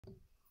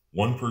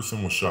One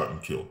person was shot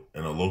and killed,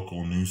 and a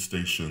local news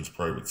station's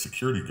private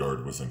security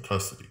guard was in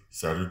custody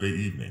Saturday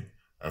evening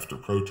after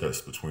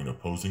protests between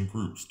opposing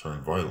groups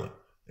turned violent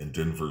in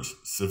Denver's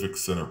Civic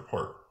Center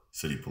Park,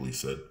 city police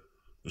said.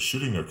 The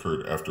shooting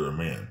occurred after a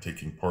man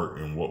taking part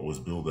in what was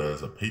billed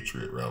as a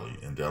Patriot Rally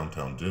in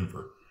downtown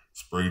Denver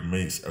sprayed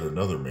mace at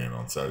another man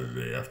on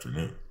Saturday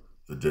afternoon,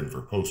 the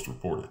Denver Post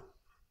reported.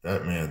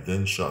 That man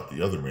then shot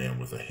the other man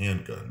with a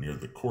handgun near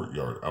the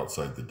courtyard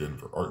outside the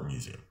Denver Art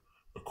Museum,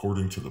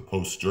 according to the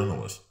Post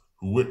journalist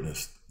who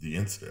witnessed the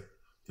incident.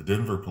 The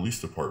Denver Police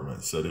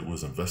Department said it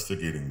was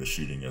investigating the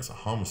shooting as a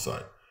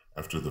homicide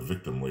after the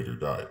victim later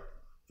died.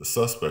 The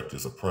suspect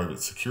is a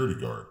private security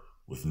guard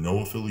with no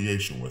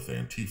affiliation with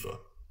Antifa,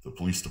 the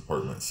police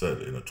department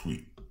said in a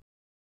tweet.